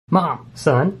Mom,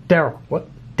 son, Daryl, what?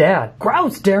 Dad.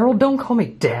 Gross, Daryl, don't call me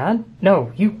Dad.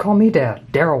 No, you call me Dad.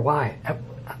 Daryl, why?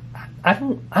 I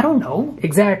don't know.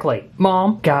 Exactly.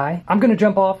 Mom, Guy, I'm gonna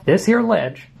jump off this here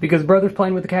ledge because brother's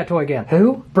playing with the cat toy again.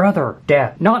 Who? Brother.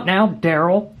 Dad. Not now,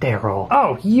 Daryl. Daryl.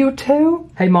 Oh, you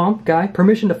too? Hey, Mom, Guy,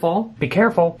 permission to fall? Be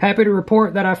careful. Happy to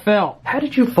report that I fell. How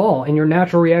did you fall and your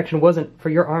natural reaction wasn't for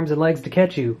your arms and legs to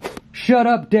catch you? Shut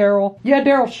up, Daryl. Yeah,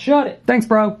 Daryl, shut it. Thanks,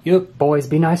 bro. Yup. Boys,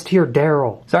 be nice to your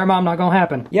Daryl. Sorry, Mom, not gonna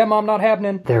happen. Yeah, Mom, not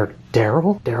happening. There,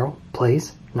 Daryl? Daryl,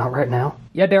 please. Not right now.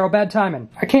 Yeah, Daryl, bad timing.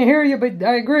 I can't hear you, but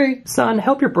I agree. Son,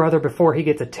 help your brother before he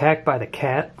gets attacked by the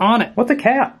cat. On it. What's a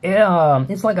cat?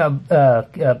 It's like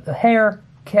a hare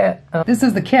cat. This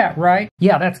is the cat, right?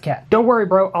 Yeah, that's cat. Don't worry,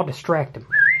 bro. I'll distract him.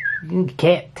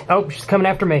 Cat. Oh, she's coming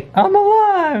after me. I'm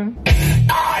alive.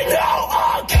 I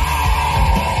know, okay.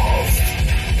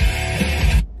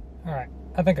 All right,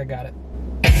 I think I got it.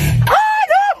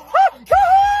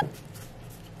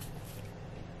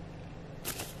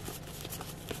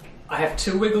 I have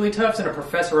 2 wigglytuffs and a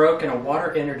Professor Oak and a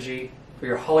water energy for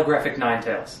your holographic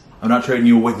ninetails. I'm not trading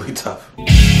you a wigglytuff.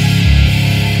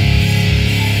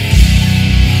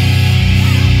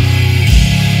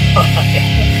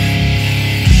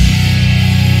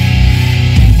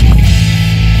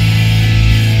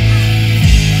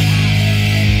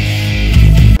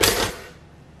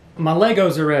 My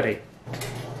Legos are ready.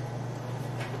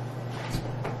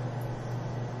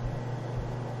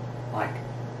 Like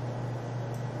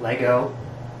Lego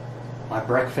My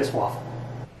Breakfast Waffle.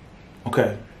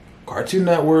 Okay. Cartoon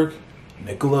Network,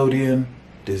 Nickelodeon,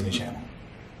 Disney Channel.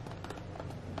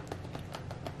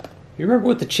 You remember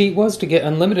what the cheat was to get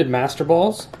unlimited Master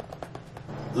Balls?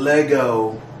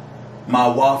 Leggo My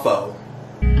Waffle.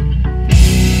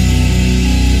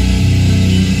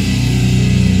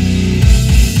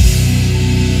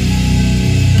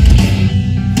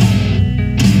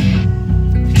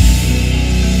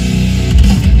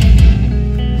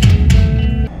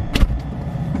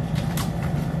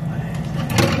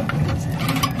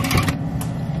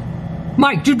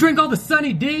 Mike, did you drink all the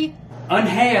Sunny D?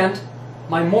 Unhand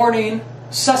my morning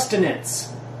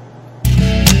sustenance.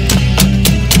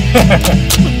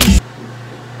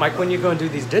 Mike, when you go and do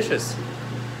these dishes?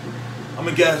 I'm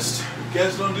a guest.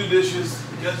 Guests don't do dishes.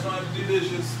 Guests don't have to do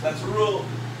dishes. That's a rule.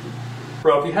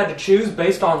 Bro, if you had to choose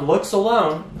based on looks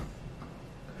alone,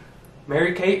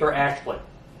 Mary Kate or Ashley?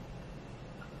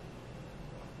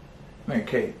 Mary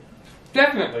Kate.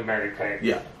 Definitely Mary Kate.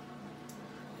 Yeah.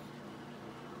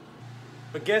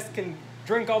 But guests can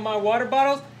drink all my water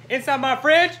bottles inside my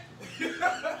fridge?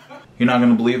 You're not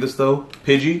gonna believe this though.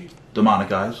 Pidgey,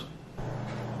 demonic eyes.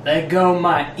 Let go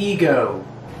my ego.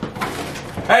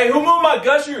 Hey, who moved my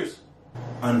gushers?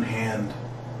 Unhand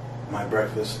my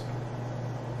breakfast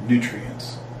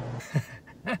nutrients.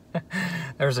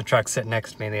 There was a truck sitting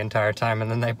next to me the entire time, and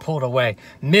then they pulled away.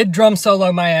 Mid-drum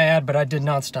solo, may I add, but I did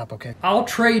not stop, okay? I'll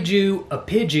trade you a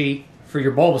Pidgey for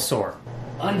your Bulbasaur.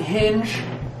 Unhinge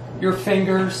your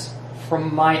fingers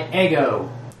from my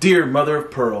ego. Dear mother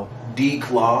of pearl,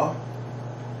 declaw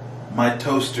my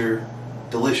toaster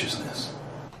deliciousness.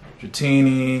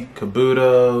 Dratini,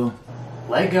 Kabuto.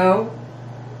 Lego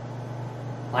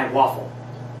my waffle.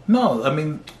 No, I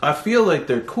mean, I feel like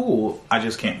they're cool, I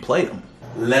just can't play them.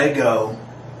 Lego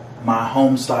my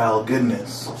home style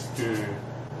goodness.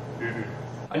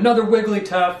 Another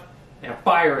Wigglytuff and a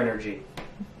fire energy.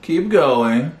 Keep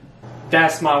going.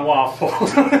 That's my waffle.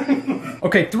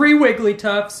 Okay, 3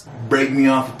 Wigglytuffs. Break me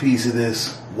off a piece of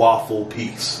this waffle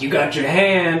piece. You got your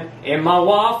hand in my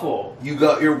waffle. You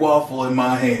got your waffle in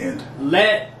my hand.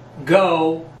 Let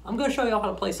go. I'm going to show y'all how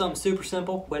to play something super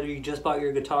simple. Whether you just bought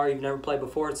your guitar, you've never played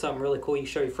before, it's something really cool you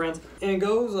show your friends. And it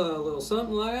goes a little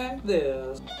something like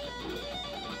this.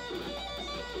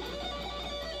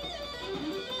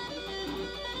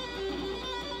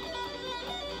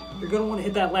 You're going to want to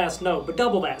hit that last note, but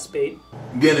double that speed.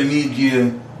 I'm gonna need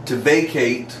you to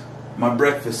vacate my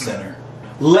breakfast center.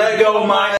 Lego my